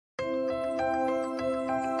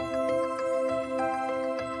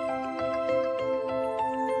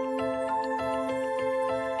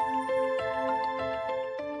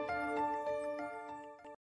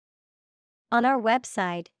On our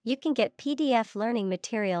website, you can get PDF learning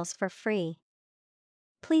materials for free.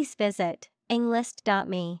 Please visit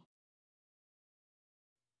englist.me.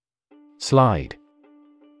 Slide.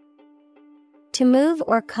 To move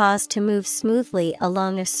or cause to move smoothly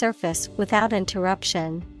along a surface without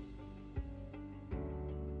interruption.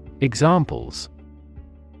 Examples: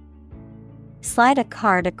 Slide a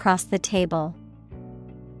card across the table.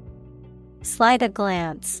 Slide a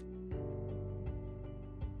glance.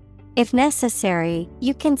 If necessary,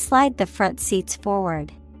 you can slide the front seats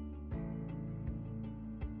forward.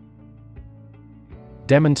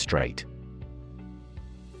 Demonstrate.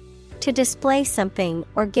 To display something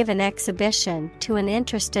or give an exhibition to an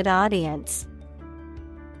interested audience.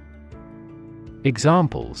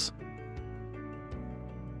 Examples: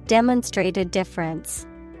 Demonstrate a difference.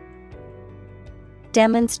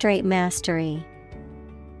 Demonstrate mastery.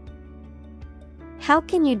 How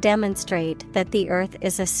can you demonstrate that the Earth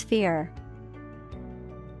is a sphere?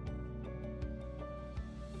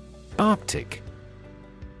 Arctic.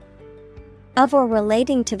 Of or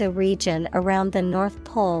relating to the region around the North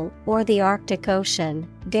Pole or the Arctic Ocean,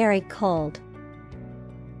 very cold.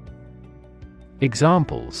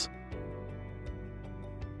 Examples: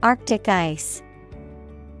 Arctic ice.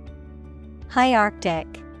 High Arctic.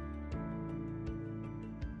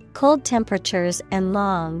 Cold temperatures and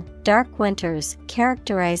long, dark winters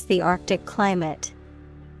characterize the Arctic climate.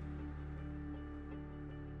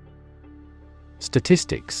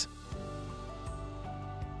 Statistics.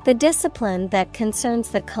 The discipline that concerns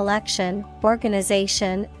the collection,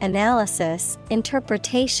 organization, analysis,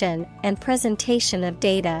 interpretation, and presentation of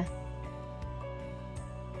data.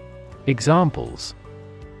 Examples: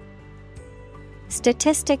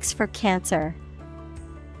 Statistics for cancer.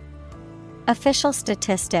 Official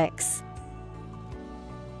statistics.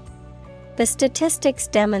 The statistics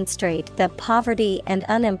demonstrate that poverty and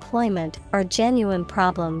unemployment are genuine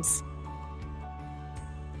problems.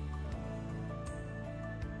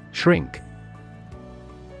 Shrink.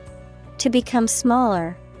 To become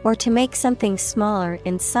smaller, or to make something smaller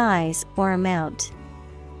in size or amount.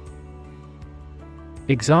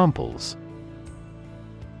 Examples: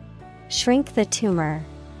 Shrink the tumor.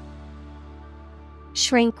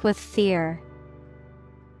 Shrink with fear.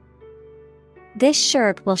 This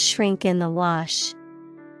shirt will shrink in the wash.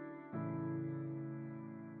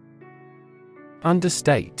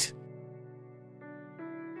 Understate.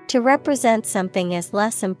 To represent something as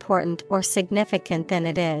less important or significant than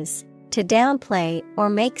it is. To downplay or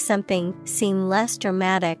make something seem less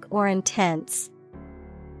dramatic or intense.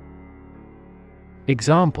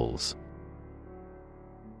 Examples: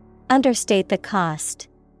 Understate the cost.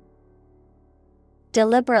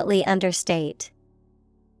 Deliberately understate.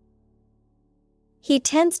 He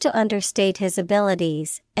tends to understate his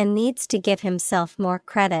abilities and needs to give himself more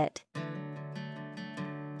credit.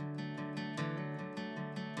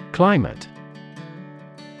 Climate.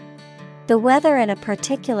 The weather in a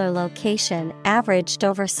particular location averaged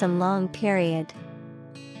over some long period.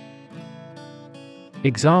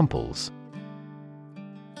 Examples: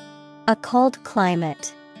 A cold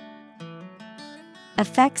climate.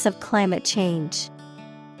 Effects of climate change.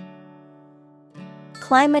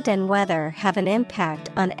 Climate and weather have an impact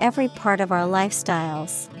on every part of our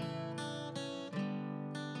lifestyles.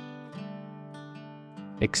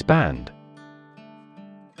 Expand.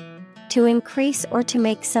 To increase or to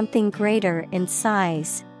make something greater in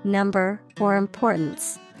size, number, or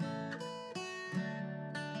importance.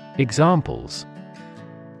 Examples: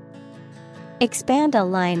 Expand a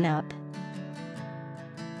lineup.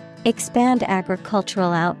 Expand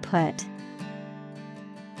agricultural output.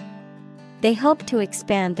 They hope to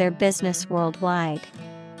expand their business worldwide.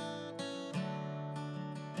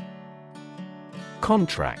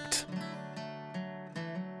 Contract.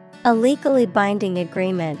 A legally binding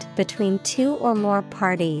agreement between two or more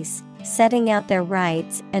parties, setting out their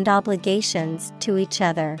rights and obligations to each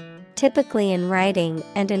other, typically in writing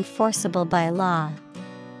and enforceable by law.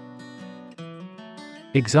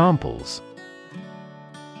 Examples: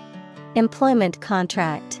 Employment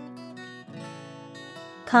contract.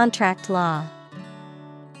 Contract law.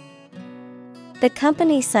 The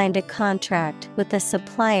company signed a contract with the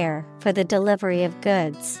supplier for the delivery of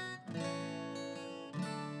goods.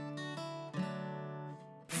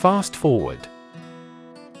 Fast forward.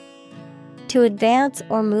 To advance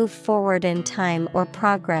or move forward in time or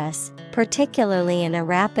progress, particularly in a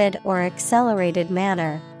rapid or accelerated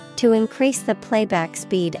manner, to increase the playback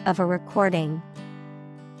speed of a recording.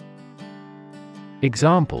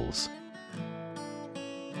 Examples: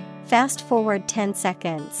 Fast forward 10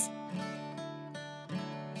 seconds.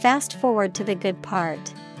 Fast forward to the good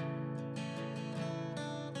part.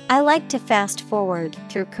 I like to fast forward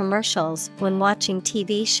through commercials when watching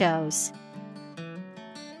TV shows.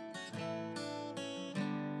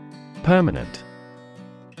 Permanent.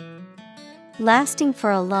 Lasting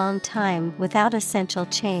for a long time without essential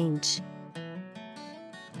change.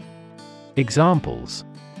 Examples: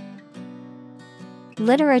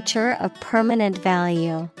 Literature of permanent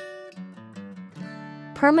value.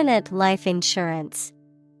 Permanent life insurance.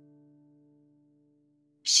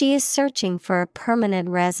 She is searching for a permanent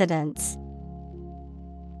residence.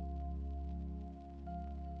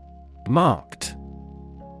 Marked.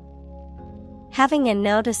 Having a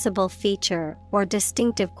noticeable feature or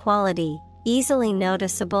distinctive quality, easily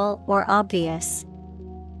noticeable or obvious.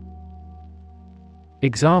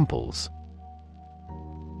 Examples: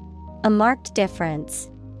 A marked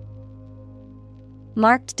difference.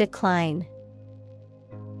 Marked decline.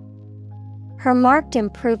 Her marked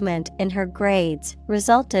improvement in her grades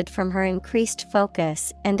resulted from her increased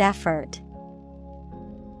focus and effort.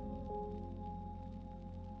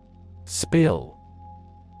 Spill.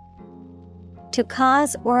 To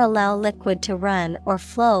cause or allow liquid to run or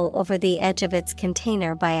flow over the edge of its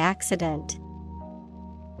container by accident.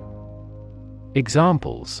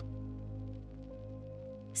 Examples: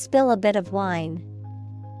 Spill a bit of wine.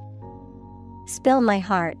 Spill my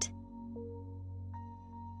heart.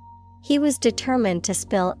 He was determined to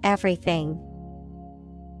spill everything.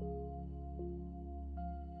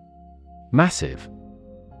 Massive.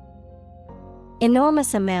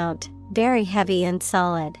 Enormous amount, very heavy and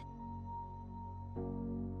solid.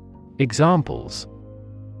 Examples: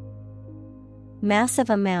 Massive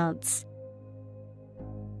amounts.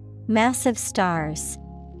 Massive stars.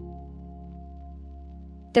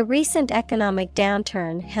 The recent economic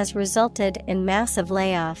downturn has resulted in massive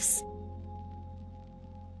layoffs.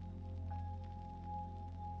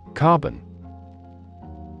 Carbon.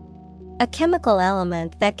 A chemical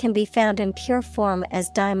element that can be found in pure form as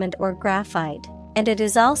diamond or graphite, and it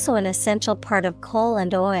is also an essential part of coal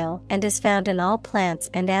and oil and is found in all plants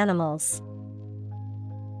and animals.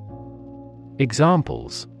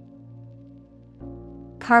 Examples: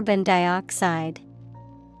 Carbon dioxide.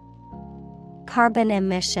 Carbon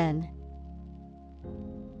emission.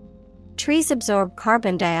 Trees absorb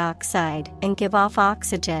carbon dioxide and give off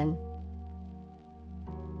oxygen.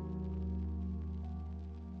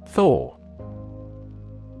 Thaw.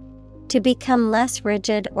 To become less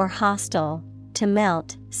rigid or hostile, to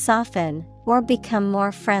melt, soften, or become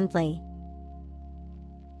more friendly.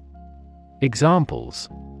 Examples: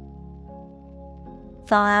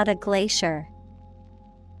 Thaw out a glacier.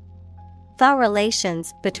 Thaw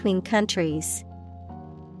relations between countries.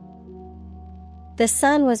 The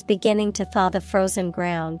sun was beginning to thaw the frozen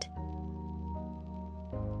ground.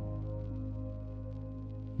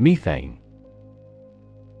 Methane.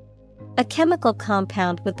 A chemical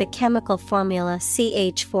compound with the chemical formula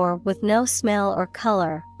CH4 with no smell or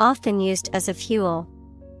color, often used as a fuel.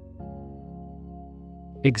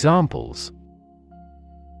 Examples: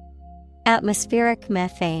 Atmospheric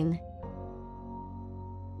methane.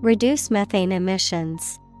 Reduce methane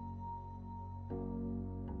emissions.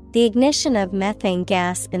 The ignition of methane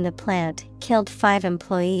gas in the plant killed 5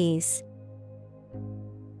 employees.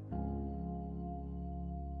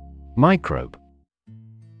 Microbe.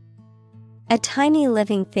 A tiny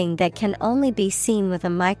living thing that can only be seen with a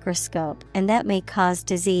microscope and that may cause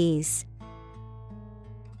disease.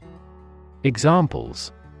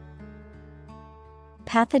 Examples: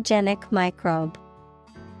 Pathogenic microbe.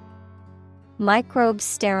 Microbe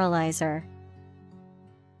sterilizer.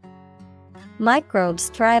 Microbes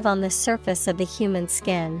thrive on the surface of the human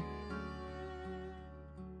skin.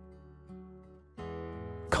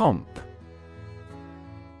 Comp.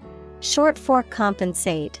 Short for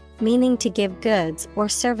compensate, meaning to give goods or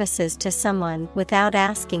services to someone without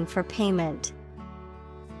asking for payment.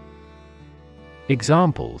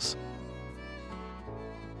 Examples: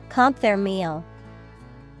 Comp their meal.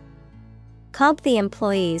 Comp the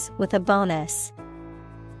employees with a bonus.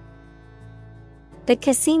 The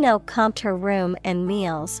casino comped her room and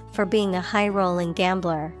meals for being a high-rolling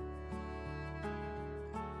gambler.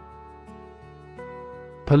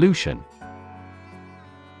 Pollution.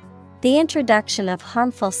 The introduction of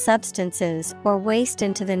harmful substances or waste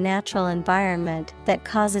into the natural environment that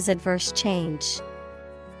causes adverse change.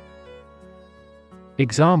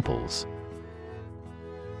 Examples: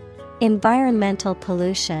 Environmental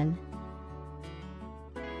pollution.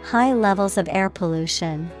 High levels of air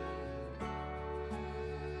pollution.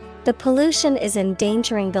 The pollution is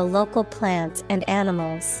endangering the local plants and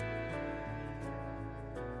animals.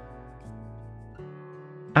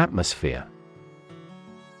 Atmosphere.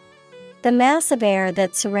 The mass of air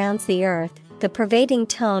that surrounds the Earth, the pervading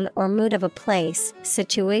tone or mood of a place,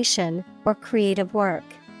 situation, or creative work.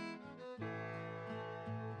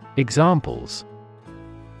 Examples: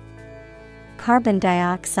 Carbon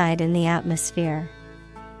dioxide in the atmosphere.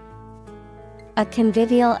 A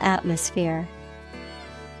convivial atmosphere.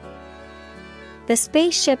 The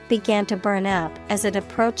spaceship began to burn up as it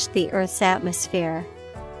approached the Earth's atmosphere.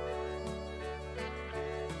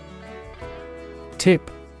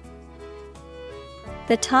 Tip.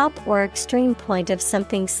 The top or extreme point of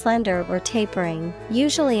something slender or tapering,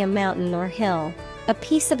 usually a mountain or hill. A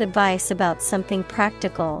piece of advice about something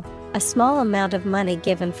practical, a small amount of money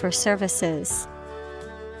given for services.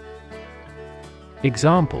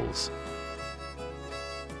 Examples: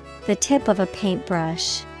 The tip of a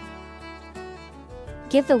paintbrush.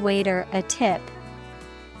 Give the waiter a tip.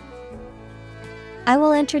 I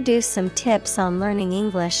will introduce some tips on learning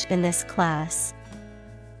English in this class.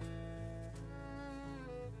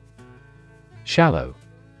 Shallow.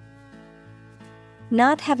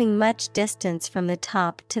 Not having much distance from the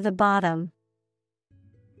top to the bottom.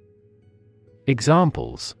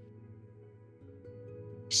 Examples: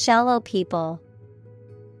 Shallow people.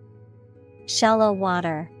 Shallow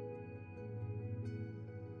water.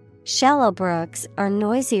 Shallow brooks are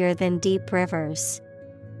noisier than deep rivers.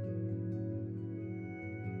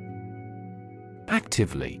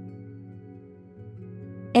 Actively.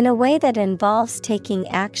 In a way that involves taking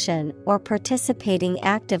action or participating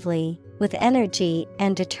actively, with energy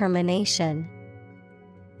and determination.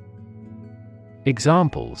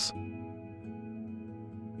 Examples: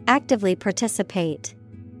 Actively participate.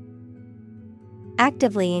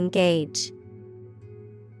 Actively engage.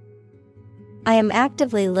 I am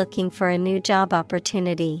actively looking for a new job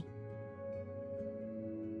opportunity.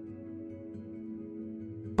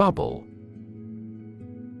 Bubble.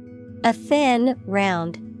 A thin,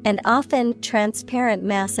 round, and often transparent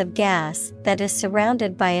mass of gas that is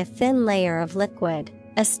surrounded by a thin layer of liquid,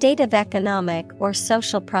 a state of economic or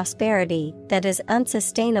social prosperity that is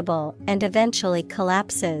unsustainable and eventually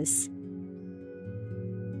collapses.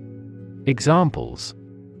 Examples: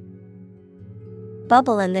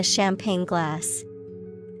 Bubble in the champagne glass.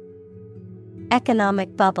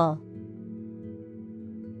 Economic bubble.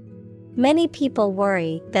 Many people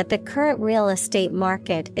worry that the current real estate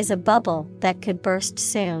market is a bubble that could burst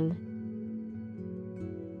soon.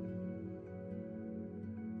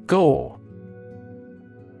 Gore.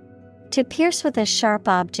 To pierce with a sharp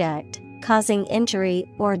object, causing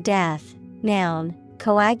injury or death. Noun,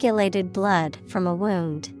 coagulated blood from a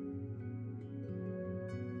wound.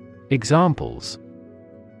 Examples: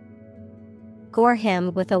 Gore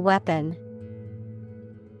him with a weapon.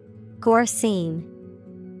 Gore scene.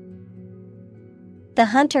 The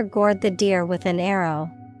hunter gored the deer with an arrow.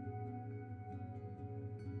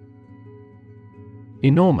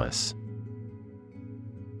 Enormous.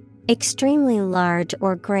 Extremely large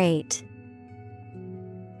or great.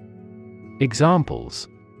 Examples: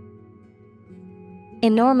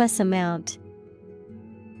 Enormous amount.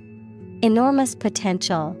 Enormous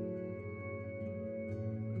potential.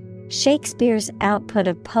 Shakespeare's output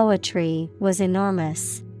of poetry was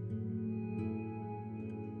enormous.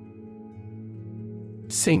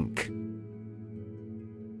 Sink.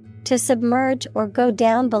 To submerge or go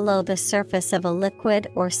down below the surface of a liquid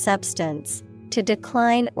or substance, to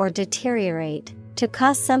decline or deteriorate, to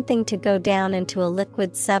cause something to go down into a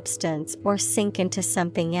liquid substance or sink into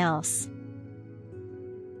something else.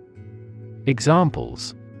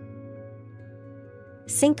 Examples: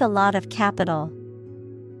 Sink a lot of capital.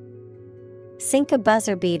 Sink a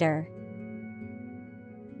buzzer beater.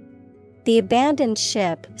 The abandoned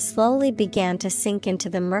ship slowly began to sink into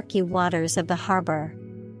the murky waters of the harbor.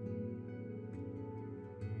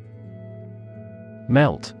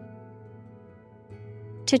 Melt.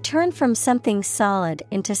 To turn from something solid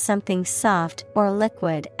into something soft or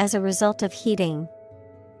liquid as a result of heating.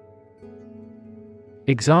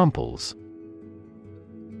 Examples: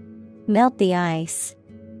 Melt the ice.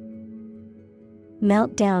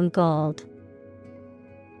 Melt down gold.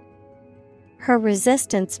 Her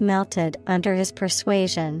resistance melted under his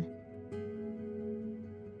persuasion.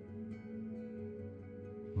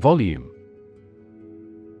 Volume.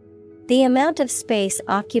 The amount of space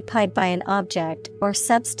occupied by an object or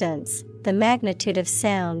substance, the magnitude of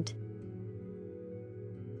sound.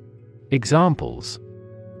 Examples: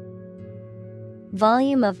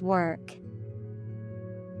 Volume of work.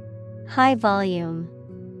 High volume.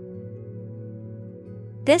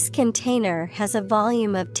 This container has a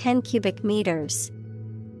volume of 10 cubic meters.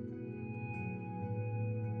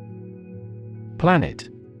 Planet.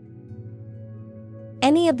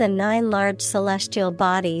 Any of the 9 large celestial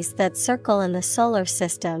bodies that circle in the solar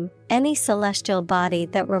system, any celestial body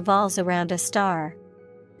that revolves around a star.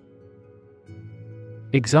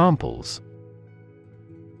 Examples: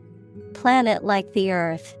 Planet like the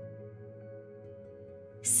Earth.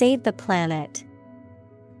 Save the planet.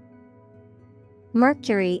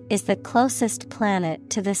 Mercury is the closest planet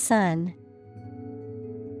to the Sun.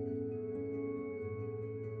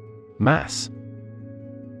 Mass.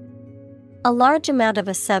 A large amount of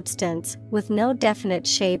a substance with no definite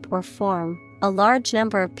shape or form, a large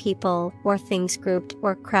number of people or things grouped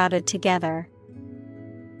or crowded together.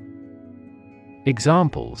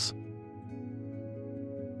 Examples: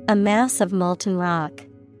 A mass of molten rock.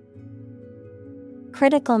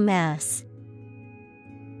 Critical mass.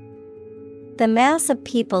 The mass of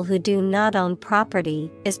people who do not own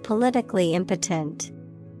property is politically impotent.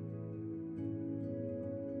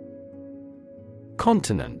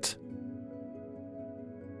 Continent.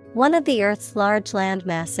 One of the Earth's large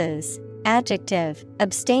landmasses. Adjective,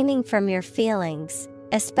 abstaining from your feelings,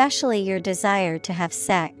 especially your desire to have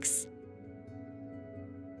sex.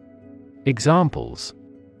 Examples: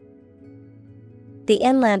 The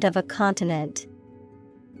inland of a continent.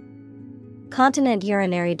 Continent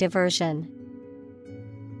urinary diversion.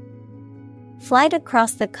 Flight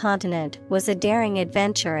across the continent was a daring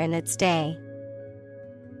adventure in its day.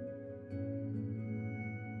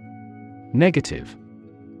 Negative.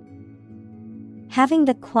 Having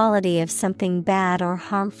the quality of something bad or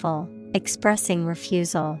harmful, expressing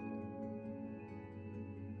refusal.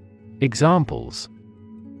 Examples: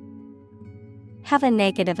 Have a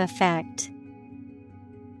negative effect.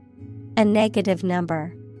 A negative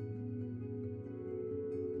number.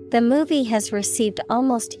 The movie has received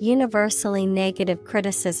almost universally negative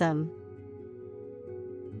criticism.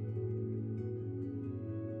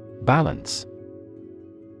 Balance.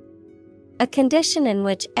 A condition in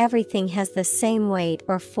which everything has the same weight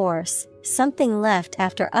or force, something left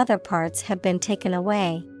after other parts have been taken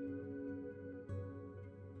away.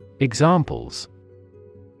 Examples: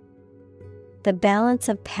 The balance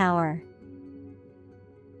of power.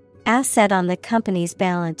 Asset on the company's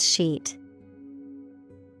balance sheet.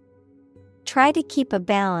 Try to keep a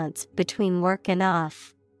balance between work and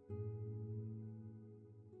off.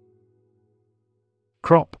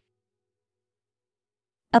 Crop.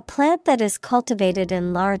 A plant that is cultivated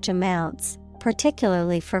in large amounts,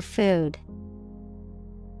 particularly for food.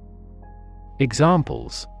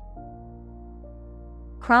 Examples: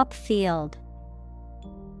 Crop field.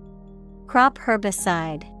 Crop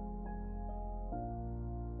herbicide.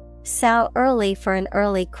 Sow early for an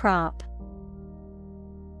early crop.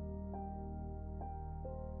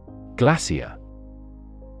 Glacier.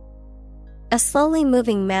 A slowly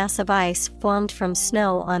moving mass of ice formed from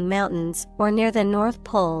snow on mountains or near the North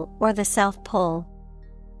Pole or the South Pole.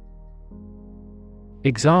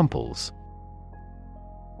 Examples: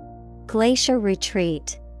 Glacier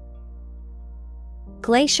retreat.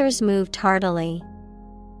 Glaciers moved tardily.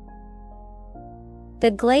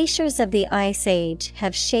 The glaciers of the Ice Age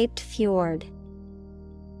have shaped fjord.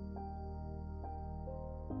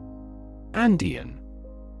 Andean.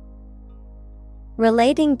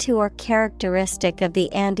 Relating to or characteristic of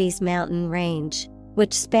the Andes mountain range,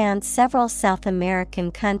 which spans several South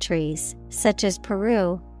American countries, such as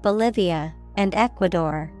Peru, Bolivia, and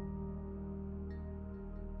Ecuador.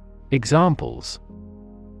 Examples: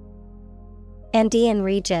 Andean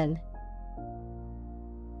region.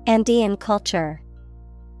 Andean culture.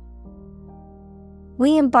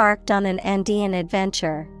 We embarked on an Andean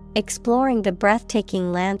adventure, exploring the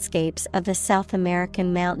breathtaking landscapes of the South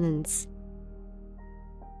American mountains.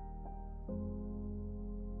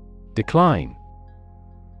 Decline.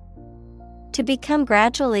 To become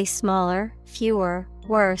gradually smaller, fewer,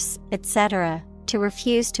 worse, etc., to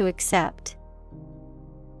refuse to accept.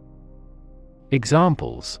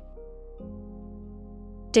 Examples: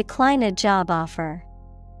 Decline a job offer.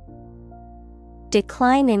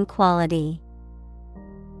 Decline in quality.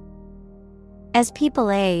 As people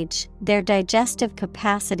age, their digestive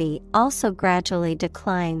capacity also gradually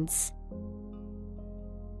declines.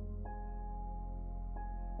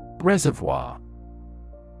 Reservoir.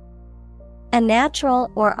 A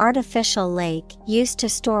natural or artificial lake used to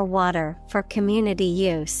store water for community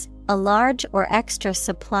use, a large or extra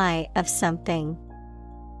supply of something.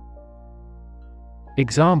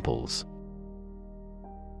 Examples: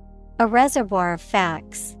 A reservoir of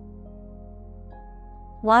facts.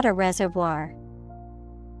 Water reservoir.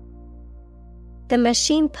 The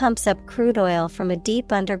machine pumps up crude oil from a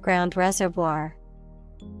deep underground reservoir.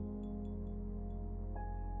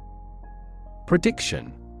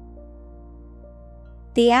 Prediction.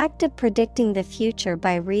 The act of predicting the future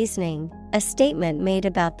by reasoning, a statement made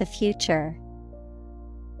about the future.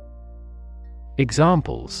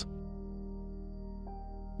 Examples: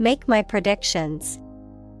 Make my predictions.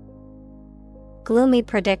 Gloomy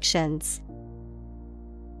predictions.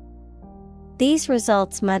 These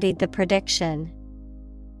results muddied the prediction.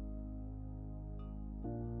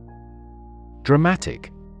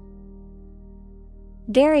 Dramatic.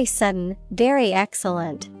 Very sudden, very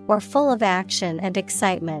excellent, or full of action and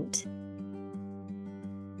excitement.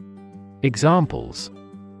 Examples: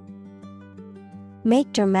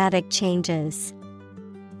 Make dramatic changes.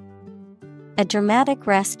 A dramatic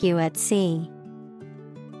rescue at sea.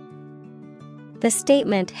 The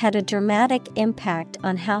statement had a dramatic impact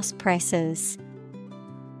on house prices.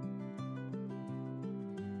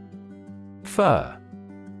 Fir.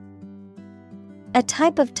 A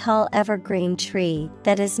type of tall evergreen tree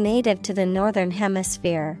that is native to the northern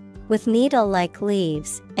hemisphere, with needle-like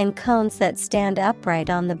leaves and cones that stand upright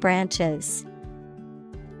on the branches.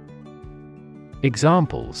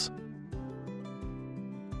 Examples: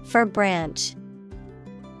 Fir branch.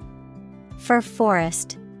 Fir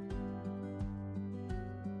forest.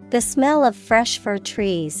 The smell of fresh fir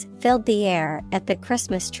trees filled the air at the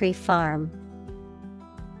Christmas tree farm.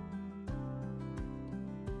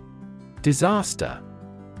 Disaster.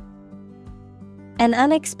 An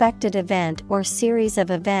unexpected event or series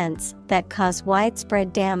of events that cause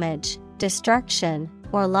widespread damage, destruction,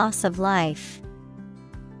 or loss of life.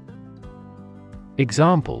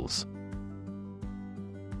 Examples: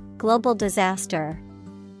 Global disaster.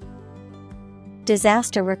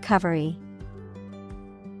 Disaster recovery.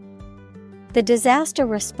 The disaster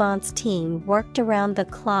response team worked around the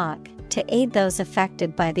clock to aid those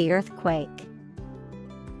affected by the earthquake.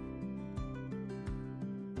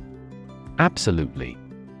 Absolutely.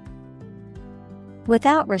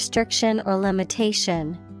 Without restriction or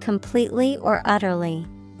limitation, completely or utterly.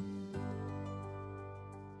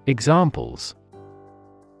 Examples: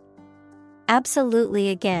 Absolutely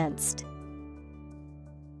against.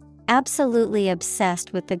 Absolutely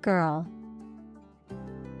obsessed with the girl.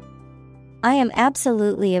 I am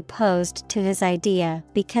absolutely opposed to his idea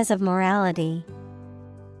because of morality.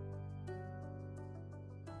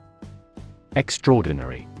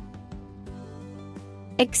 Extraordinary.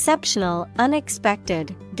 Exceptional,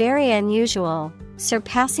 unexpected, very unusual,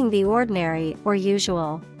 surpassing the ordinary or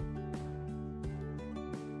usual.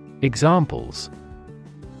 Examples: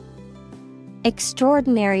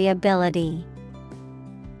 Extraordinary ability.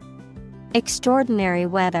 Extraordinary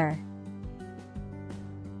weather.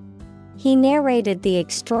 He narrated the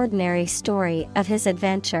extraordinary story of his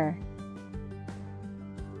adventure.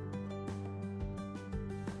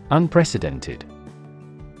 Unprecedented.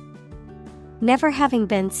 Never having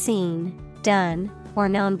been seen, done, or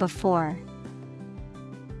known before.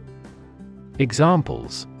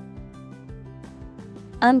 Examples: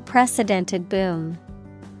 Unprecedented boom.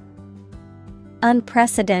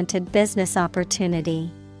 Unprecedented business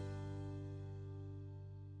opportunity.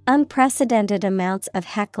 Unprecedented amounts of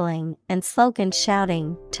heckling and slogan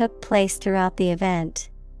shouting took place throughout the event.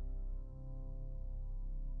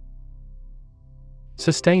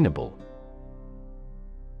 Sustainable.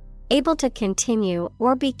 Able to continue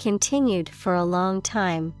or be continued for a long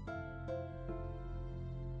time.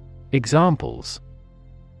 Examples: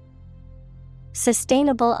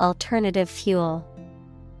 Sustainable alternative fuel.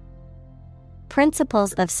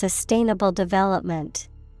 Principles of sustainable development.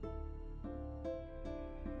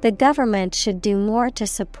 The government should do more to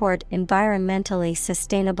support environmentally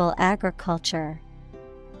sustainable agriculture.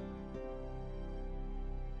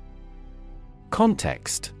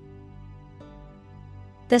 Context.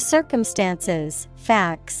 The circumstances,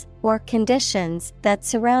 facts, or conditions that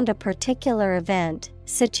surround a particular event,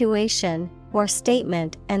 situation, or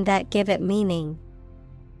statement and that give it meaning.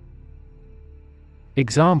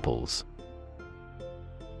 Examples: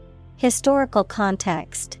 Historical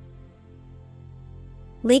context.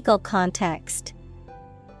 Legal context.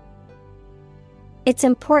 It's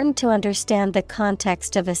important to understand the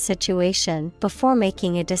context of a situation before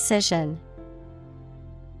making a decision.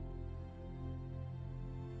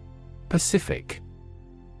 Pacific.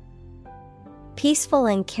 Peaceful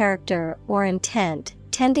in character or intent,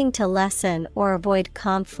 tending to lessen or avoid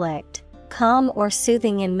conflict, calm or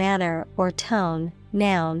soothing in manner or tone.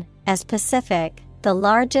 Noun, as Pacific, the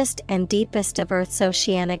largest and deepest of Earth's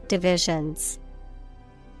oceanic divisions.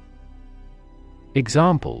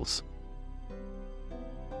 Examples: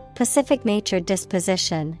 Pacific nature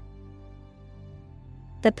disposition.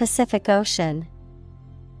 The Pacific Ocean.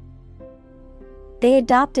 They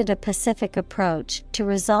adopted a pacific approach to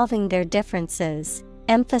resolving their differences,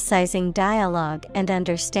 emphasizing dialogue and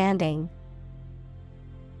understanding.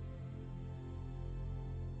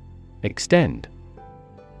 Extend.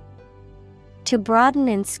 To broaden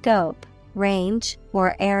in scope, range,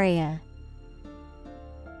 or area.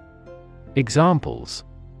 Examples: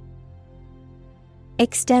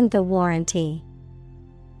 Extend the warranty.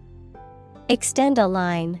 Extend a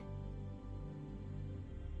line.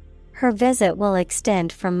 Her visit will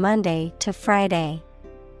extend from Monday to Friday.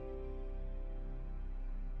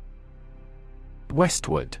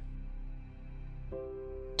 Westward.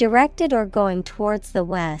 Directed or going towards the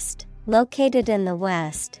west, located in the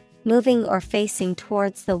west, moving or facing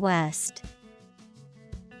towards the west.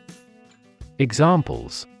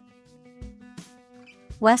 Examples: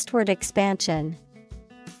 Westward expansion.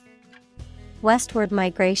 Westward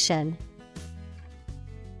migration.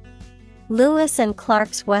 Lewis and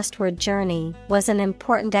Clark's westward journey was an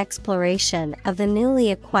important exploration of the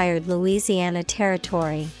newly acquired Louisiana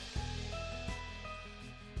Territory.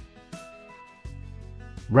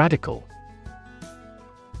 Radical.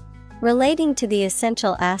 Relating to the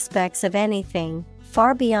essential aspects of anything,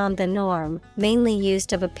 far beyond the norm, mainly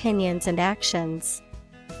used of opinions and actions.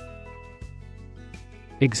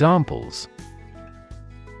 Examples: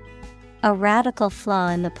 A radical flaw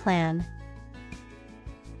in the plan.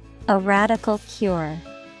 A radical cure.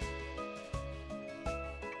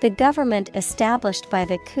 The government established by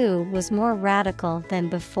the coup was more radical than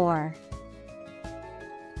before.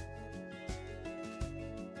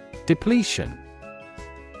 Depletion.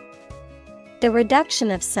 The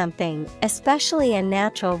reduction of something, especially a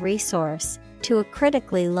natural resource, to a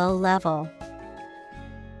critically low level.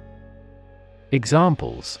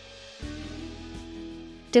 Examples: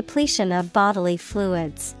 Depletion of bodily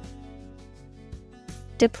fluids.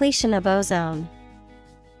 Depletion of ozone.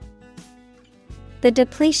 The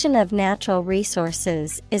depletion of natural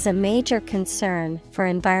resources is a major concern for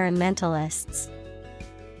environmentalists.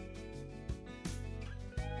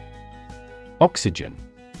 Oxygen.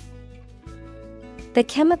 The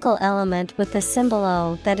chemical element with the symbol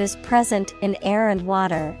O that is present in air and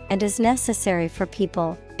water and is necessary for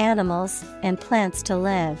people, animals, and plants to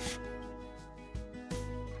live.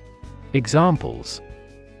 Examples: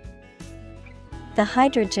 The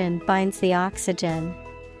hydrogen binds the oxygen.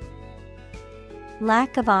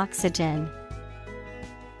 Lack of oxygen.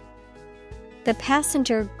 The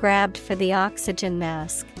passenger grabbed for the oxygen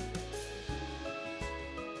mask.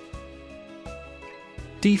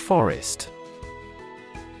 Deforest.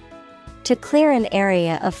 To clear an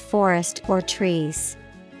area of forest or trees.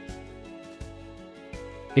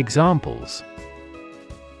 Examples: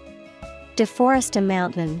 Deforest a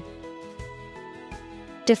mountain.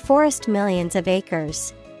 Deforest millions of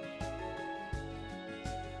acres.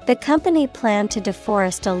 The company planned to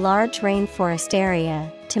deforest a large rainforest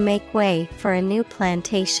area to make way for a new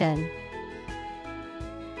plantation.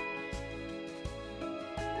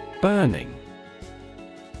 Burning.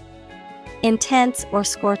 Intense or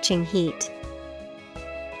scorching heat.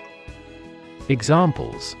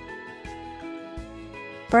 Examples: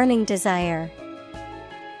 Burning desire.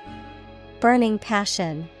 Burning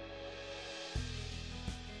passion.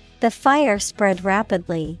 The fire spread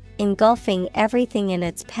rapidly, engulfing everything in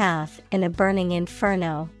its path in a burning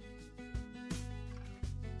inferno.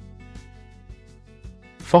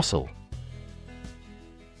 Fossil.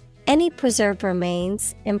 Any preserved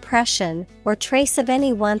remains, impression, or trace of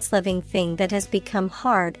any once living thing that has become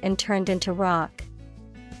hard and turned into rock.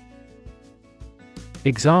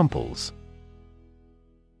 Examples: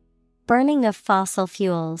 Burning of fossil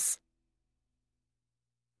fuels.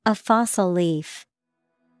 A fossil leaf.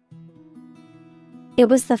 It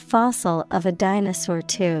was the fossil of a dinosaur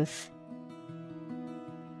tooth.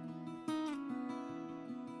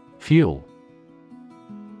 Fuel.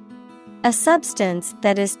 A substance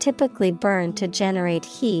that is typically burned to generate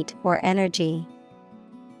heat or energy.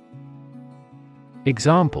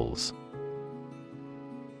 Examples: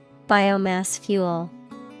 Biomass fuel.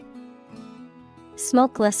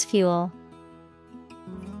 Smokeless fuel.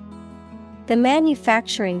 The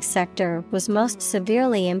manufacturing sector was most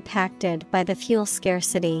severely impacted by the fuel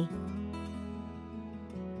scarcity.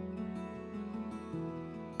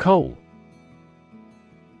 Coal.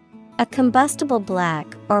 A combustible black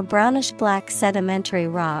or brownish-black sedimentary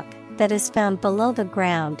rock that is found below the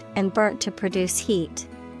ground and burnt to produce heat.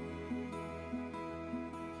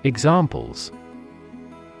 Examples: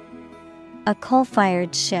 A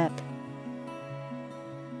coal-fired ship.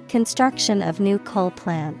 Construction of new coal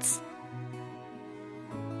plants.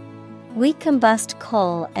 We combust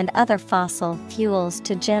coal and other fossil fuels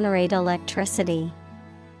to generate electricity.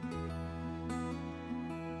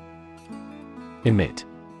 Emit.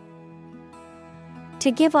 To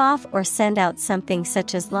give off or send out something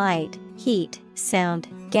such as light, heat, sound,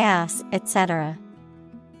 gas, etc.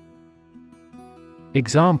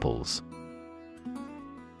 Examples: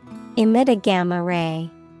 emit a gamma ray,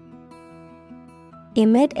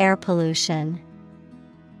 emit air pollution.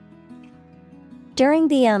 During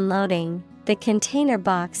the unloading, the container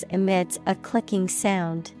box emits a clicking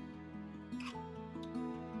sound.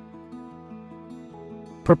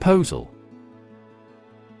 Proposal: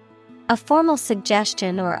 a formal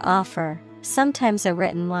suggestion or offer, sometimes a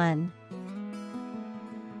written one.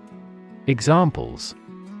 Examples: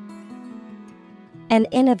 an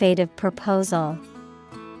innovative proposal.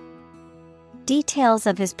 Details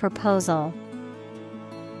of his proposal.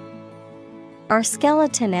 Our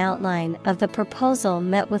skeleton outline of the proposal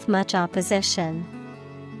met with much opposition.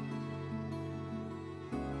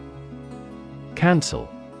 Cancel: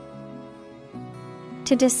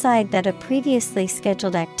 to decide that a previously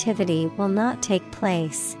scheduled activity will not take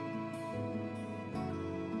place.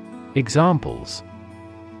 Examples: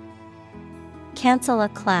 cancel a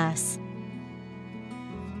class.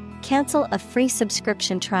 Cancel a free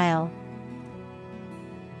subscription trial.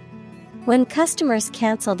 When customers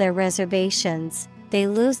cancel their reservations, they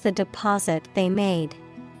lose the deposit they made.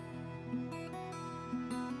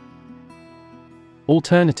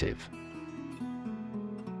 Alternative: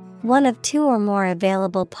 one of two or more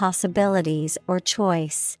available possibilities or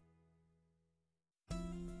choice.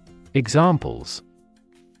 Examples: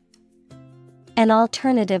 an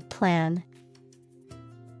alternative plan.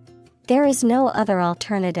 There is no other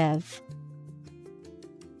alternative.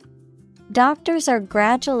 Doctors are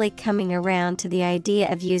gradually coming around to the idea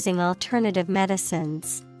of using alternative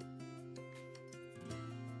medicines.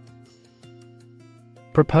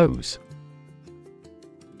 Propose: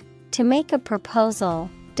 to make a proposal,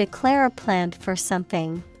 declare a plan for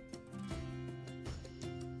something.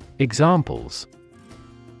 Examples: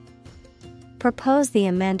 propose the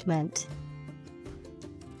amendment.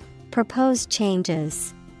 Propose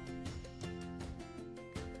changes.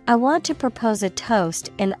 I want to propose a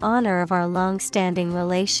toast in honor of our long-standing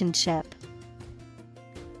relationship.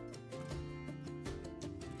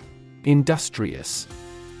 Industrious: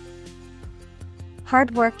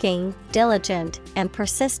 hardworking, diligent, and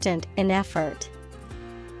persistent in effort.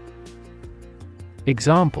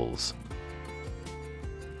 Examples: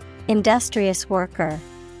 industrious worker.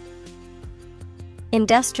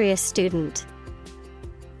 Industrious student.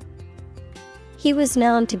 He was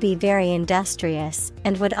known to be very industrious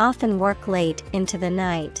and would often work late into the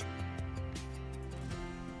night.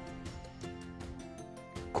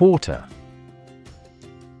 Quarter: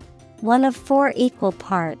 one of four equal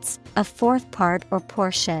parts, a fourth part or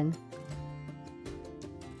portion.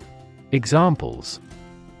 Examples: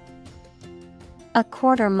 a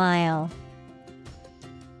quarter mile.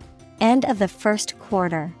 End of the first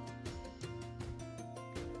quarter.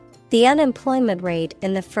 The unemployment rate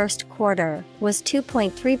in the first quarter was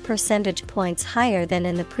 2.3 percentage points higher than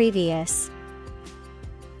in the previous.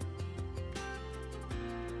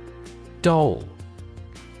 Doll: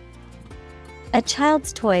 a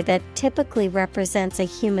child's toy that typically represents a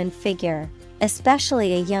human figure,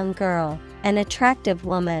 especially a young girl, an attractive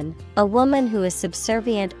woman, a woman who is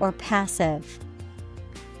subservient or passive.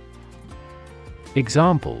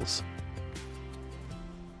 Examples: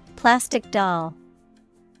 plastic doll.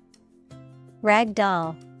 Rag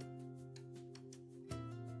doll.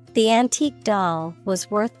 The antique doll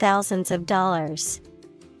was worth thousands of dollars.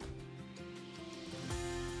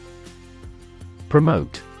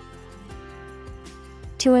 Promote: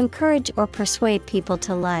 to encourage or persuade people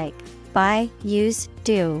to like, buy, use,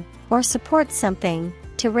 do, or support something,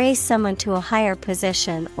 to raise someone to a higher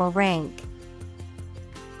position or rank.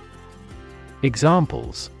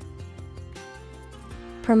 Examples: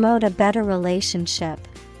 promote a better relationship.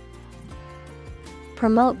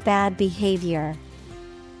 Promote bad behavior.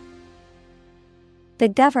 The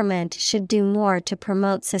government should do more to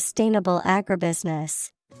promote sustainable agribusiness.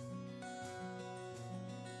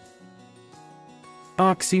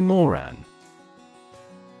 Oxymoron: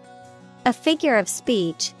 a figure of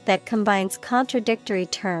speech that combines contradictory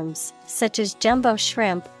terms, such as jumbo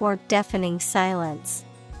shrimp or deafening silence.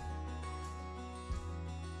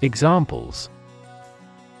 Examples: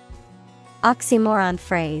 oxymoron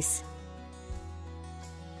phrase.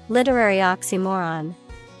 Literary oxymoron.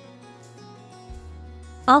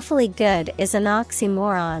 Awfully good is an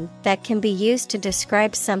oxymoron that can be used to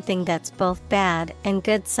describe something that's both bad and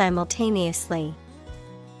good simultaneously.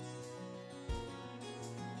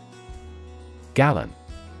 Gallon: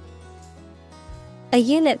 a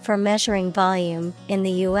unit for measuring volume. In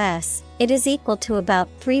the U.S., it is equal to about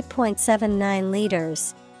 3.79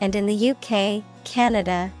 liters, and in the UK,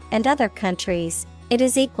 Canada, and other countries, it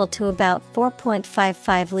is equal to about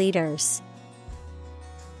 4.55 liters.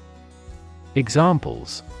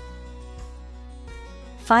 Examples: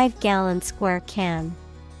 5-gallon square can.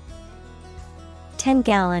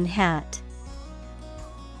 10-gallon hat.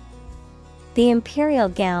 The imperial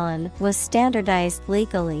gallon was standardized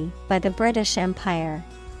legally by the British Empire.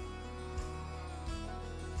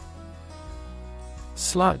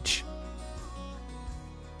 Sludge.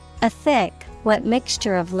 A thick, wet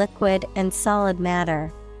mixture of liquid and solid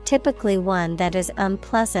matter, typically one that is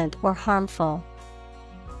unpleasant or harmful.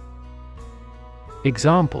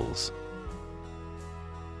 Examples: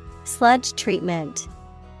 sludge treatment.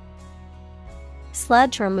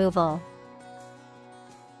 Sludge removal.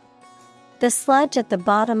 The sludge at the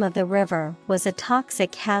bottom of the river was a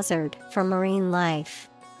toxic hazard for marine life.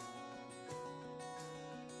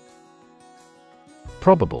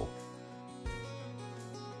 Probable.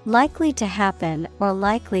 Likely to happen or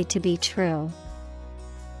likely to be true.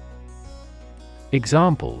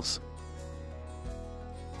 Examples: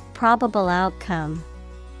 probable outcome.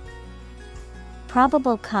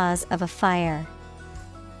 Probable cause of a fire.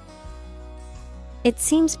 It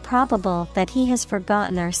seems probable that he has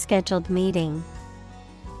forgotten our scheduled meeting.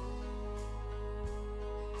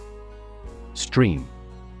 Stream.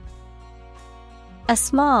 A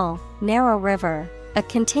small, narrow river, a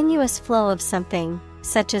continuous flow of something,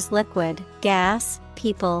 such as liquid, gas,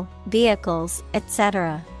 people, vehicles,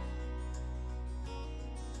 etc.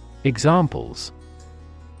 Examples: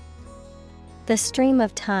 the stream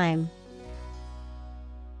of time.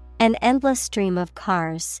 An endless stream of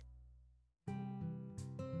cars.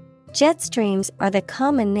 Jet streams are the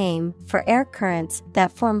common name for air currents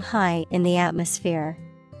that form high in the atmosphere.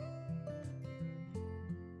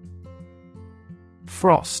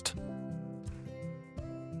 Frost.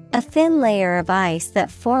 A thin layer of ice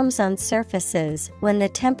that forms on surfaces when the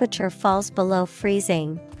temperature falls below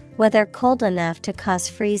freezing, whether cold enough to cause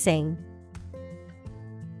freezing.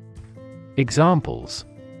 Examples: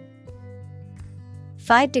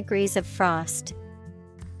 5 degrees of frost.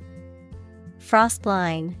 Frost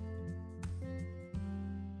line.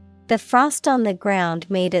 The frost on the ground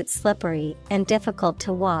made it slippery and difficult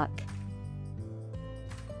to walk.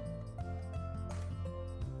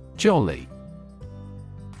 Jolly.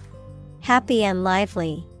 Happy and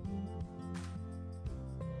lively.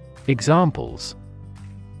 Examples: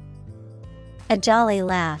 a jolly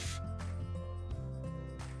laugh.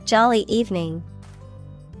 Jolly evening.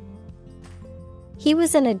 He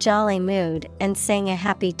was in a jolly mood and sang a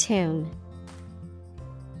happy tune.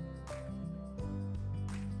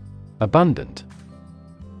 Abundant.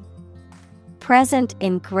 Present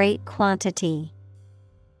in great quantity.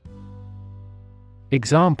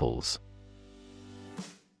 Examples: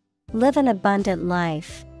 live an abundant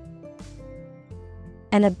life.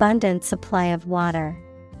 An abundant supply of water.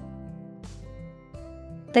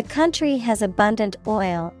 The country has abundant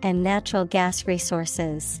oil and natural gas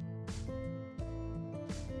resources.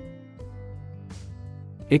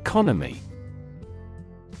 Economy.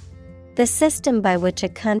 The system by which a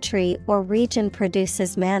country or region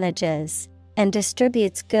produces, manages, and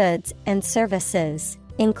distributes goods and services,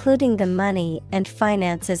 including the money and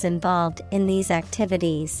finances involved in these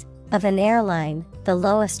activities, of an airline, the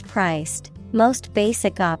lowest priced, most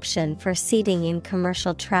basic option for seating in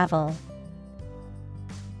commercial travel.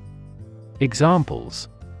 Examples: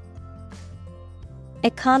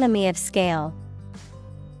 economy of scale.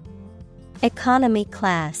 Economy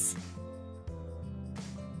class.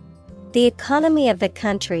 The economy of the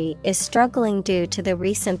country is struggling due to the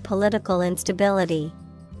recent political instability.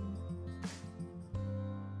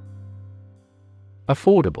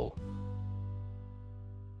 Affordable.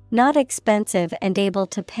 Not expensive and able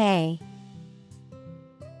to pay.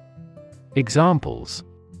 Examples: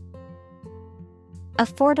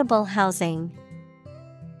 affordable housing.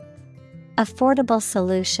 Affordable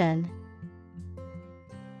solution.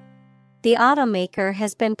 The automaker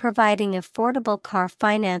has been providing affordable car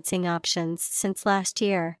financing options since last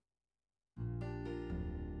year.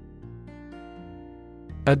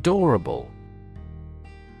 Adorable.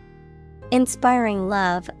 Inspiring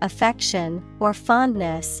love, affection, or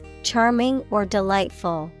fondness, charming or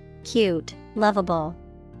delightful, cute, lovable.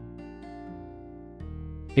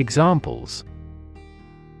 Examples: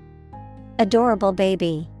 adorable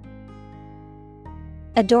baby.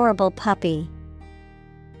 Adorable puppy.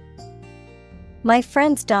 My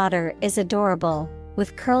friend's daughter is adorable,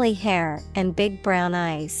 with curly hair and big brown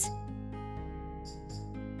eyes.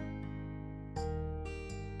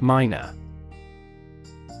 Minor.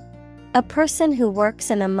 A person who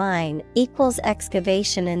works in a mine equals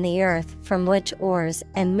excavation in the earth from which ores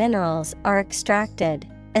and minerals are extracted,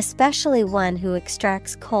 especially one who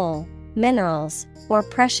extracts coal, minerals, or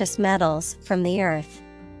precious metals from the earth.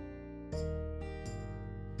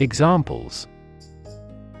 Examples: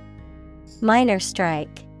 Miner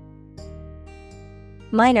strike.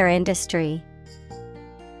 Miner industry.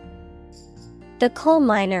 The coal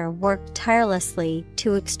miner worked tirelessly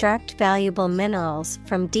to extract valuable minerals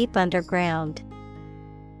from deep underground.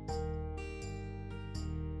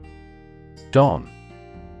 Don.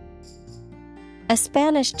 A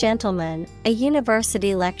Spanish gentleman, a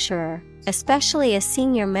university lecturer, especially a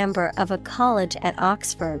senior member of a college at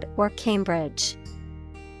Oxford or Cambridge.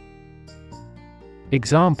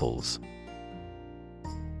 Examples: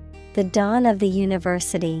 The Don of the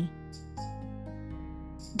University.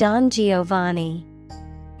 Don Giovanni.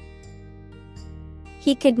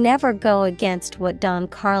 He could never go against what Don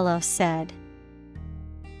Carlos said.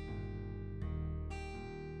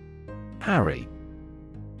 Harry.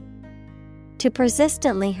 To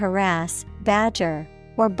persistently harass, badger,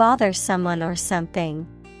 or bother someone or something.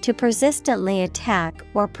 To persistently attack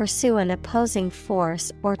or pursue an opposing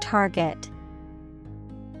force or target.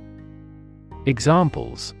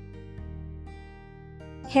 Examples: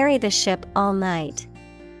 Harry the ship all night.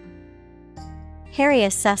 Harry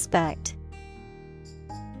a suspect.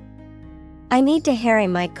 I need to harry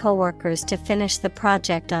my coworkers to finish the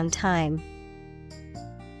project on time.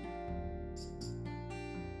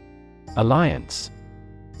 Alliance.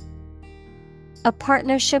 A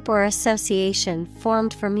partnership or association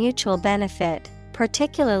formed for mutual benefit,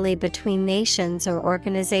 particularly between nations or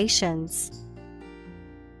organizations.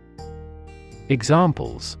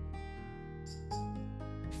 Examples: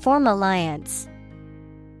 Form alliance.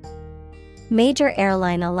 Major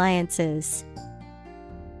airline alliances.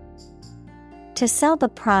 To sell the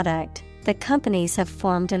product, the companies have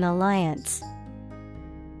formed an alliance.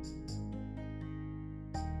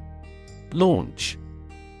 Launch.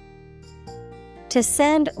 To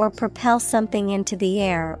send or propel something into the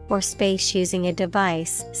air or space using a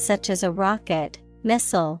device such as a rocket,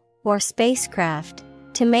 missile, or spacecraft.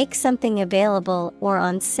 To make something available or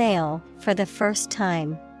on sale for the first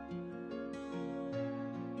time.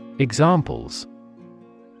 Examples: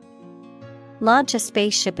 Launch a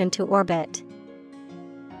spaceship into orbit.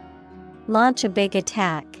 Launch a big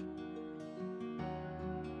attack.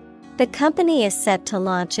 The company is set to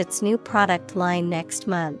launch its new product line next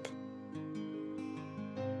month.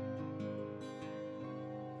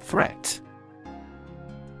 Threat.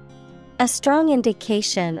 A strong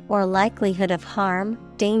indication or likelihood of harm,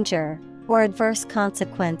 danger, or adverse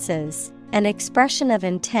consequences. An expression of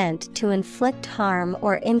intent to inflict harm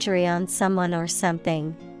or injury on someone or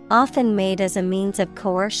something, often made as a means of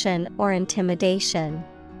coercion or intimidation.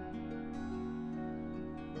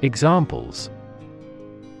 Examples: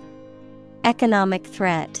 Economic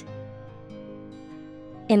threat.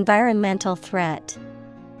 Environmental threat.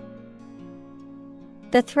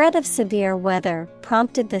 The threat of severe weather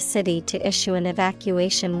prompted the city to issue an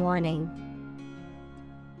evacuation warning.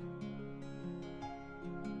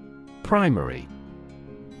 Primary.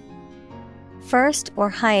 First or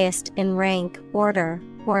highest in rank, order,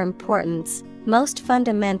 or importance, most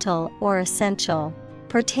fundamental or essential,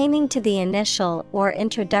 pertaining to the initial or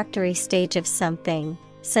introductory stage of something,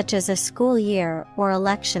 such as a school year or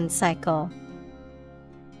election cycle.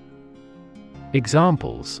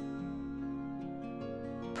 Examples: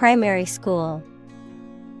 Primary school.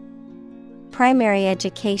 Primary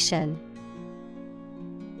education.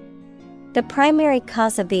 The primary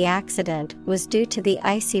cause of the accident was due to the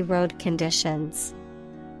icy road conditions.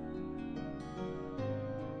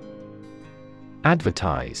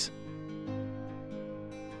 Advertise.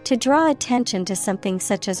 To draw attention to something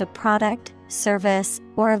such as a product, service,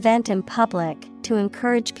 or event in public, to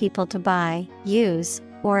encourage people to buy, use,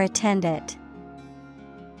 or attend it.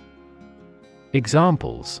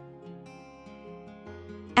 Examples: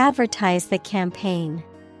 Advertise the campaign.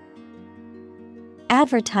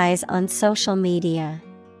 Advertise on social media.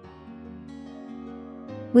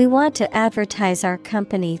 We want to advertise our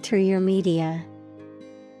company through your media.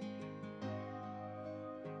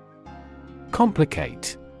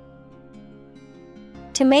 Complicate.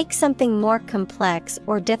 To make something more complex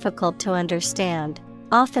or difficult to understand,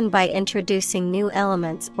 often by introducing new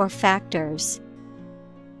elements or factors.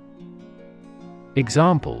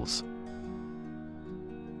 Examples: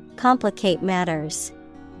 Complicate matters.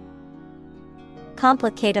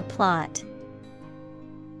 Complicate a plot.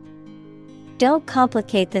 Don't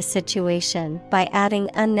complicate the situation by adding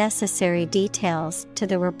unnecessary details to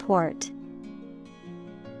the report.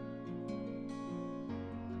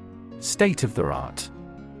 State of the art.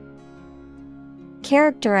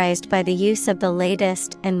 Characterized by the use of the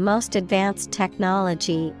latest and most advanced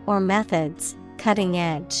technology or methods, cutting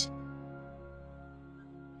edge.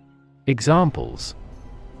 Examples: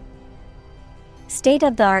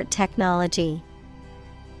 state-of-the-art technology,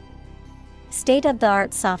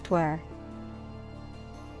 state-of-the-art software.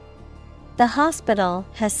 The hospital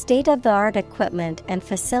has state-of-the-art equipment and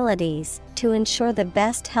facilities to ensure the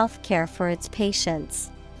best health care for its patients.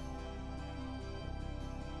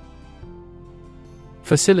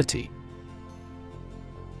 Facility.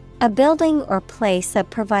 A building or place that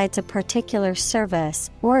provides a particular service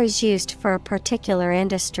or is used for a particular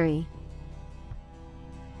industry.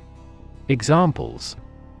 Examples: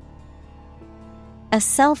 a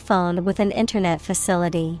cell phone with an internet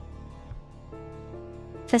facility.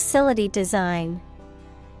 Facility design.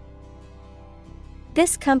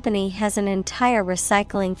 This company has an entire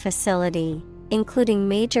recycling facility, including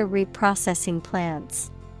major reprocessing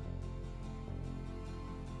plants.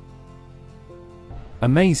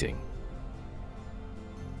 Amazing.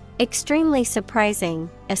 Extremely surprising,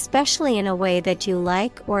 especially in a way that you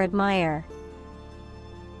like or admire.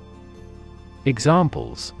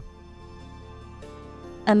 Examples: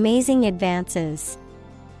 amazing advances.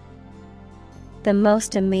 The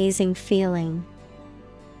most amazing feeling.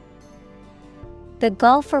 The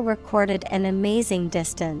golfer recorded an amazing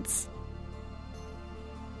distance.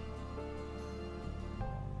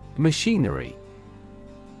 Machinery.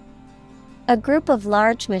 A group of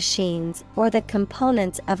large machines or the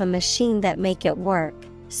components of a machine that make it work,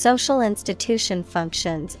 social institution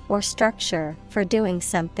functions or structure for doing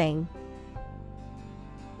something.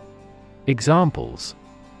 Examples: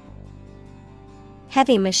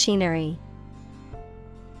 heavy machinery.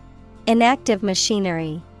 Inactive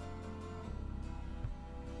machinery.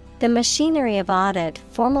 The machinery of audit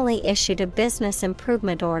formally issued a business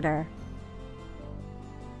improvement order.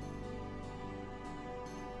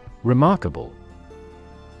 Remarkable.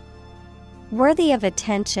 Worthy of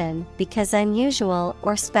attention because unusual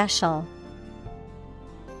or special.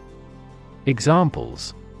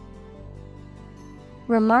 Examples: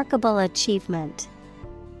 remarkable achievement.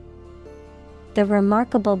 The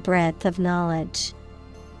remarkable breadth of knowledge.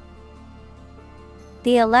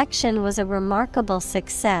 The election was a remarkable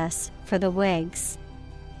success for the Whigs.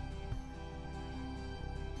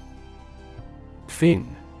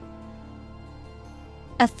 Fin.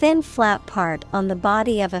 A thin flat part on the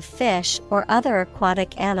body of a fish or other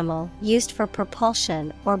aquatic animal used for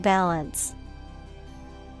propulsion or balance.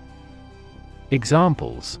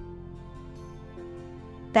 Examples: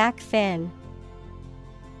 back fin.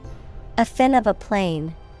 A fin of a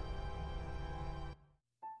plane.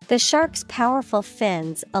 The shark's powerful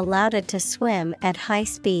fins allowed it to swim at high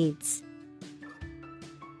speeds.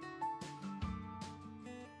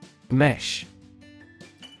 Mesh.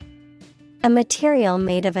 A material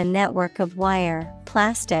made of a network of wire,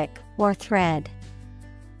 plastic, or thread.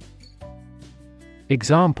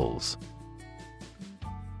 Examples: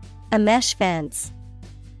 a mesh fence.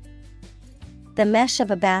 The mesh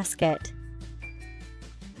of a basket.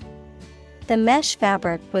 The mesh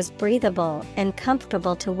fabric was breathable and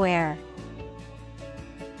comfortable to wear.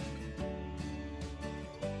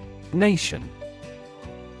 Nation.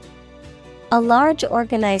 A large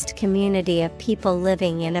organized community of people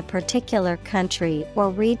living in a particular country or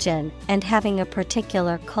region and having a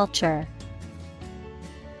particular culture.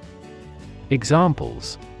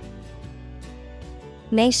 Examples: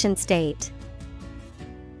 nation state.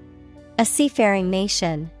 A seafaring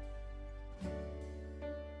nation.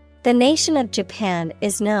 The nation of Japan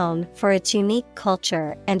is known for its unique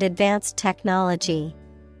culture and advanced technology.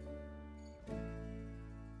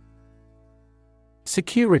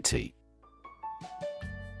 Security.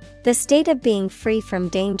 The state of being free from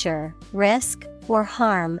danger, risk, or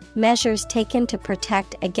harm, measures taken to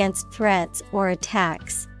protect against threats or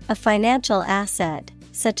attacks, a financial asset,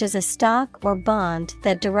 such as a stock or bond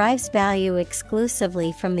that derives value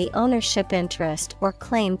exclusively from the ownership interest or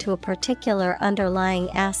claim to a particular underlying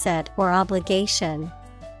asset or obligation.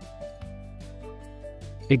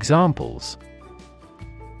 Examples: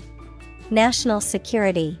 national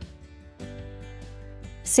security.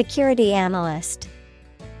 Security analyst.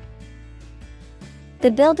 The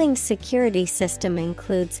building's security system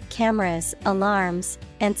includes cameras, alarms,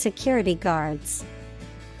 and security guards.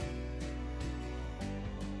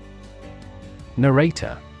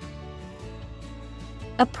 Narrator.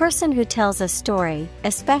 A person who tells a story,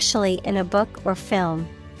 especially in a book or film.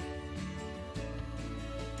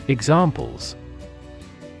 Examples: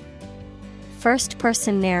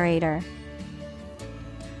 first-person narrator.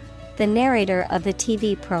 The narrator of the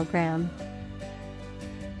TV program.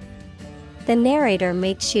 The narrator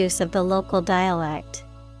makes use of the local dialect.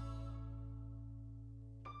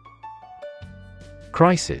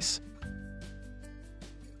 Crisis.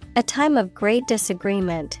 A time of great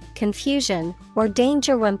disagreement, confusion, or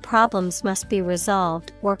danger when problems must be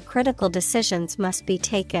resolved or critical decisions must be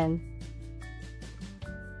taken.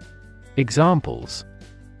 Examples: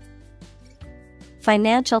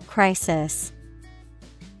 financial crisis,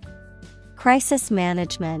 crisis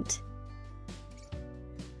management.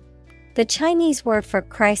 The Chinese word for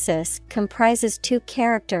crisis comprises two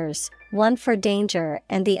characters, one for danger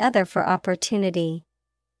and the other for opportunity.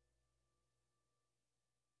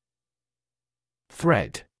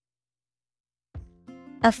 Thread.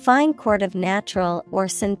 A fine cord of natural or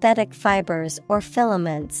synthetic fibers or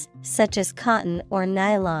filaments, such as cotton or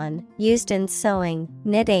nylon, used in sewing,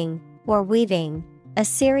 knitting, or weaving. A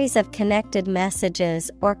series of connected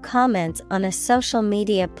messages or comments on a social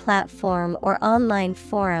media platform or online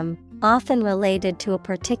forum, often related to a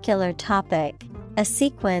particular topic. A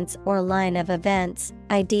sequence or line of events,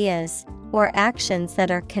 ideas, or actions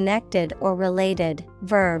that are connected or related.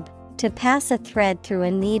 Verb: to pass a thread through a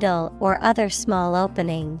needle or other small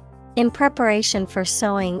opening, in preparation for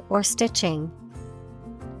sewing or stitching.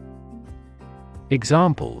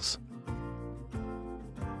 Examples: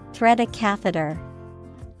 thread a catheter,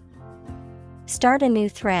 start a new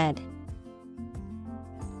thread.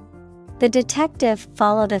 The detective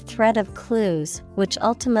followed a thread of clues which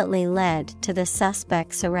ultimately led to the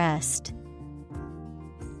suspect's arrest.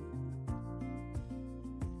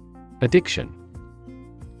 Addiction.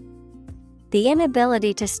 The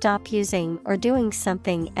inability to stop using or doing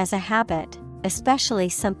something as a habit, especially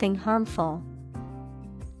something harmful.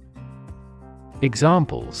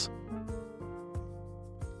 Examples: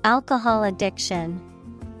 alcohol addiction,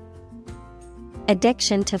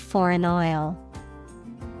 addiction to foreign oil.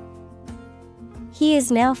 He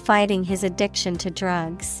is now fighting his addiction to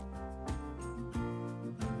drugs.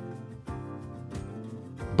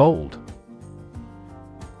 Bold.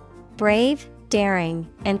 Brave, daring,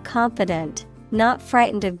 and confident, not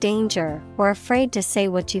frightened of danger or afraid to say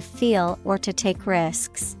what you feel or to take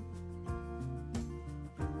risks.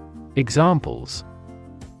 Examples: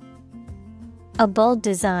 a bold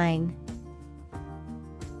design,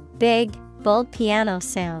 big, bold piano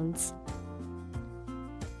sounds.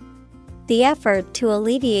 The effort to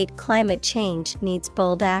alleviate climate change needs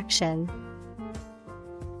bold action.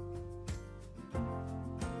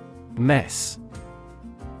 Mess.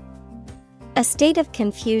 A state of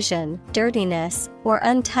confusion, dirtiness, or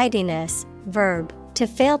untidiness. Verb: to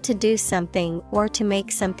fail to do something or to make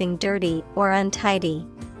something dirty or untidy.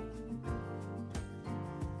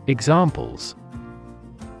 Examples: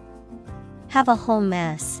 have a whole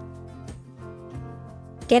mess,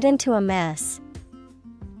 get into a mess.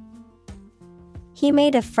 He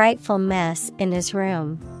made a frightful mess in his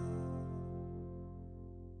room.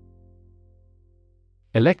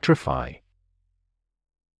 Electrify.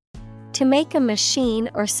 To make a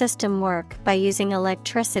machine or system work by using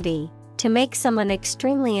electricity, to make someone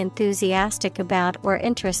extremely enthusiastic about or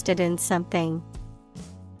interested in something.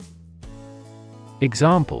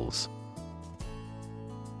 Examples: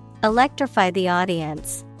 electrify the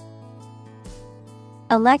audience,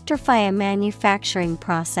 electrify a manufacturing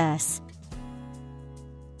process.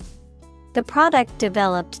 The product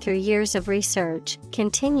developed through years of research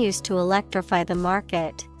continues to electrify the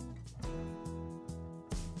market.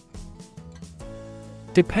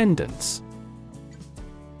 Dependence.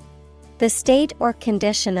 The state or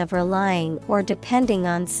condition of relying or depending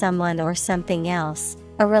on someone or something else,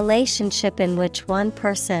 a relationship in which one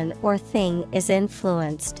person or thing is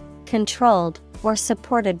influenced, controlled, or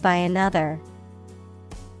supported by another.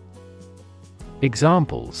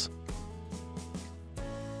 Examples: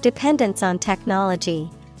 dependence on technology,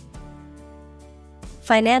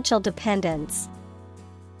 financial dependence.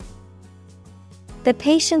 The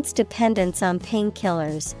patient's dependence on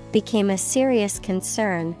painkillers became a serious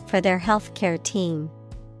concern for their healthcare team.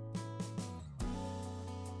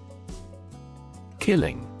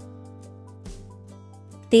 Killing.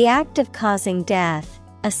 The act of causing death,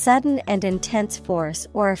 a sudden and intense force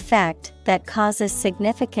or effect that causes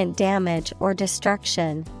significant damage or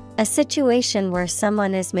destruction. A situation where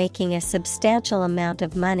someone is making a substantial amount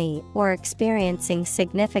of money or experiencing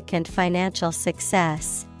significant financial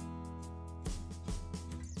success.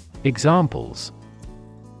 Examples: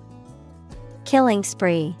 killing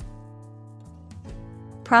spree,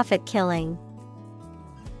 profit killing.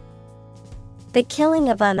 The killing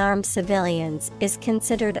of unarmed civilians is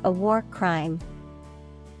considered a war crime.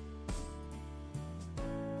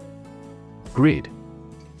 Grid.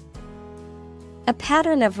 A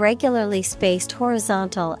pattern of regularly spaced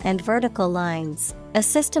horizontal and vertical lines, a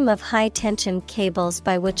system of high-tension cables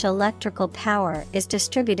by which electrical power is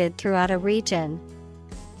distributed throughout a region.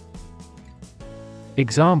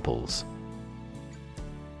 Examples: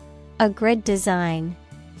 A grid design.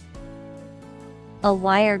 A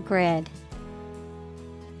wire grid.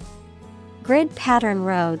 Grid pattern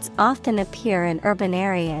roads often appear in urban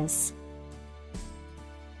areas.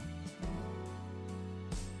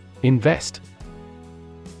 Invest.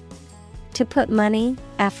 To put money,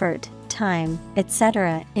 effort, time,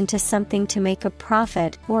 etc. into something to make a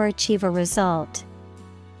profit or achieve a result.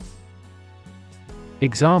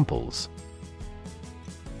 Examples: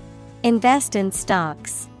 Invest in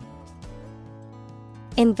stocks.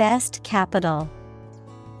 Invest capital.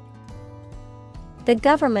 The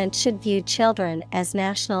government should view children as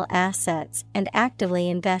national assets and actively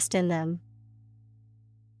invest in them.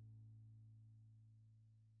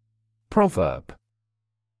 Proverb.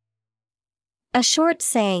 A short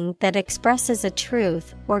saying that expresses a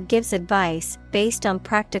truth or gives advice based on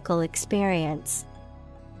practical experience.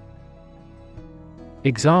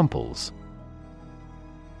 Examples: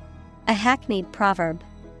 A hackneyed proverb.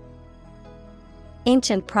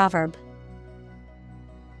 Ancient proverb.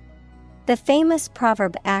 The famous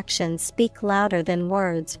proverb "actions speak louder than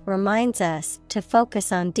words" reminds us to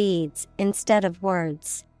focus on deeds instead of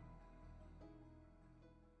words.